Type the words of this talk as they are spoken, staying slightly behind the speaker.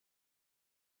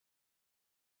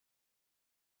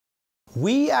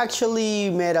We actually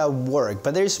met at work,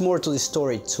 but there's more to the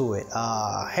story to it.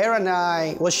 Her and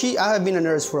I have been a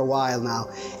nurse for a while now,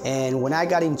 and when I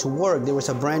got into work, there was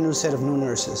a brand new set of new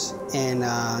nurses, and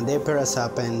they paired us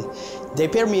up, and they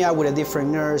paired me up with a different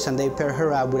nurse, and they paired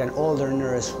her up with an older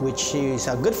nurse, which is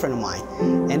a good friend of mine.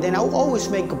 And then I would always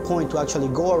make a point to actually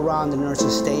go around the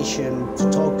nurse's station to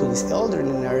talk to this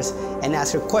elderly nurse and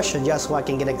ask her questions just so I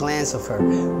can get a glance of her.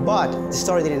 But the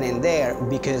story didn't end there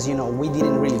because, you know, we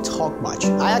didn't really talk much.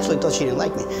 I actually thought she didn't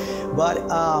like me. But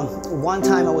one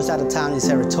time I was out of town in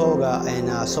Saratoga,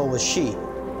 and so was she.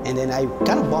 And then I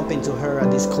kind of bumped into her at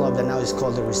this club that now is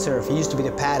called The Reserve. It used to be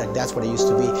the Paddock, that's what it used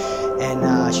to be.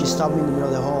 And she stopped me in the middle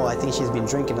of the hall. I think she's been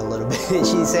drinking a little bit. And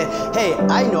she said, "Hey,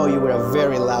 I know you with a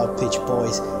very loud pitched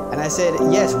voice." And I said,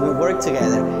 "Yes, we work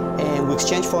together." And we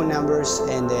exchanged phone numbers,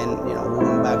 and then, you know, we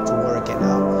went back to work. And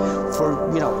for,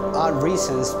 you know, odd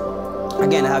reasons,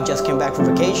 again, I have just came back from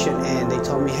vacation, and they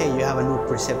told me, "Hey, you have a new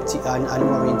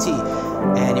orientee,"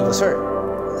 and it was her.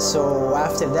 So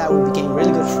after that, we became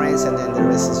really good friends, and then the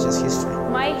rest is just history.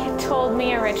 Mike told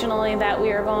me originally that we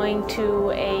were going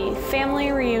to a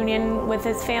family reunion with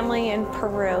his family in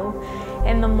Peru.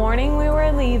 In the morning we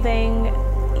were leaving,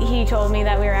 he told me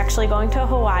that we were actually going to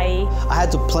Hawaii. I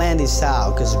had to plan this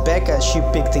out because Becca, she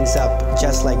picked things up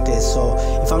just like this. So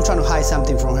if I'm trying to hide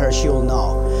something from her, she'll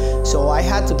know. So I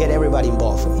had to get everybody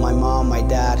involved. My mom, my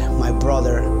dad, my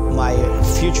brother, my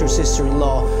future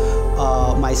sister-in-law,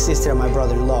 my sister and my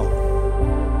brother-in-law.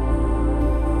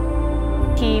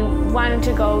 He wanted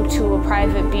to go to a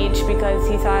private beach because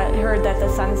he heard that the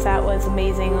sunset was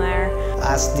amazing there.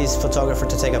 I asked this photographer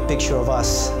to take a picture of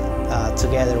us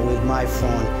together with my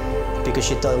phone because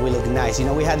she thought we looked nice. You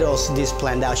know, we had also this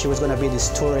planned out. She was going to be this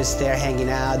tourist there hanging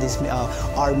out, this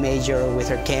art major with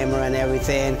her camera and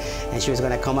everything, and she was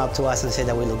going to come up to us and say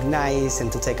that we looked nice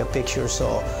and to take a picture.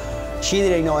 So she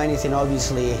didn't know anything,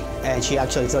 obviously, and she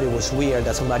actually thought it was weird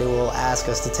that somebody will ask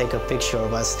us to take a picture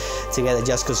of us together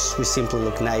just because we simply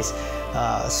look nice.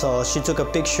 So she took a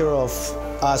picture of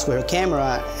us with her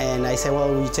camera, and I said, "Well,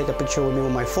 will you take a picture with me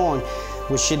with my phone?"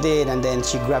 Which she did, and then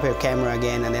she grabbed her camera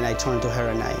again, and then I turned to her,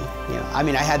 and I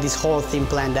mean, I had this whole thing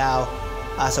planned out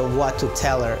as of what to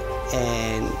tell her,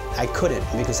 and I couldn't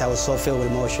because I was so filled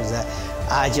with emotions that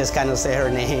I just kind of said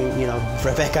her name, you know,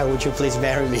 "Rebecca, would you please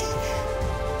marry me?"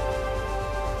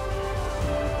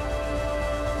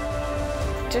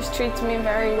 Just treats me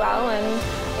very well, and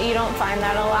you don't find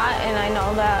that a lot, and I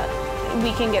know that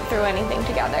we can get through anything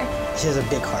together. She has a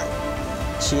big heart.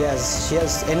 She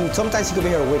has, and sometimes she could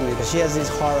be her weakness, because she has this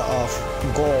heart of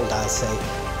gold, I'd say.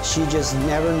 She just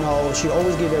never knows. She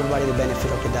always gives everybody the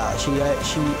benefit of the doubt. She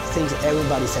thinks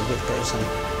everybody's a good person,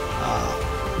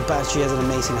 but she has an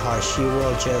amazing heart. She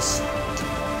will just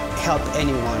help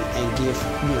anyone and give,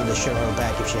 you know, the shirt on her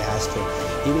back if she has to.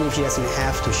 Even if she doesn't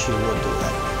have to, she will do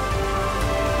that.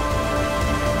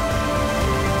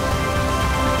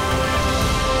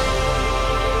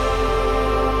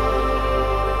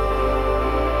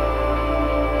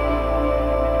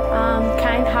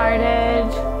 Kind-hearted,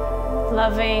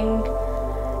 loving,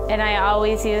 and I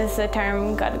always use the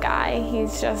term good guy.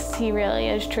 He really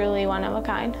is truly one of a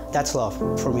kind. That's love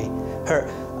for me.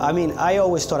 I mean, I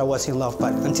always thought I was in love,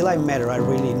 but until I met her, I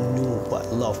really knew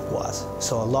what love was.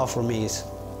 So love for me is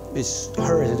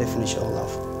her is the definition of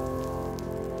love.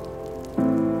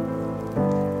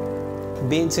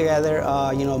 Being together,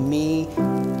 you know, me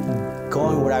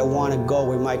going where I want to go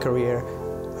with my career,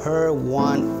 I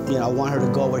want her to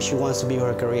go where she wants to be with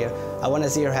her career. I want to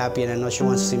see her happy, and I know she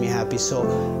wants to see me happy. So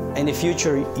in the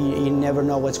future, you never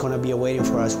know what's going to be awaiting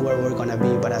for us, where we're going to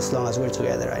be, but as long as we're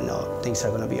together, I know things are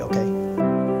going to be okay.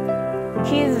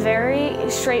 He's very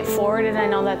straightforward, and I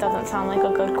know that doesn't sound like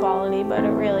a good quality, but it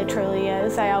really truly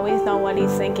is. I always know what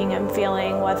he's thinking and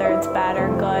feeling, whether it's bad or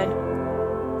good.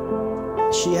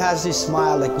 She has this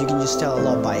smile, like you can just tell a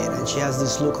lot by it, and she has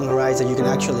this look in her eyes that you can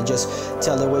actually just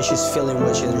tell the way she's feeling,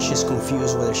 whether she's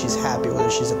confused, whether she's happy, whether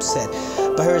she's upset.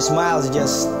 But her smile is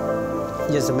just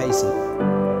amazing.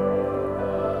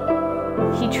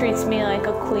 He treats me like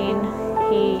a queen.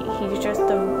 He's just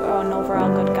an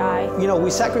overall good guy. You know,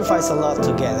 we sacrifice a lot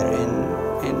together,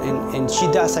 and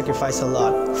she does sacrifice a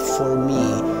lot for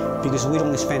me, because we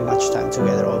don't spend much time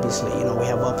together, obviously. You know, we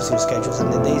have opposite schedules,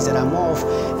 and the days that I'm off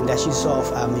and that she's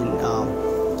off, I'm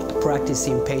in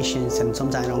practicing patience, and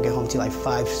sometimes I don't get home till like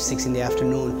 5, 6 in the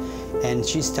afternoon, and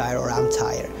she's tired or I'm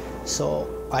tired. So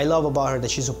I love about her that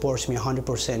she supports me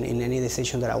 100% in any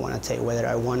decision that I want to take, whether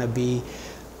I want to be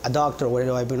a doctor,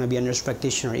 whether I want to be a nurse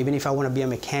practitioner, even if I want to be a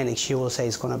mechanic, she will say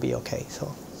it's going to be okay.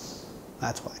 So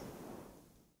that's why.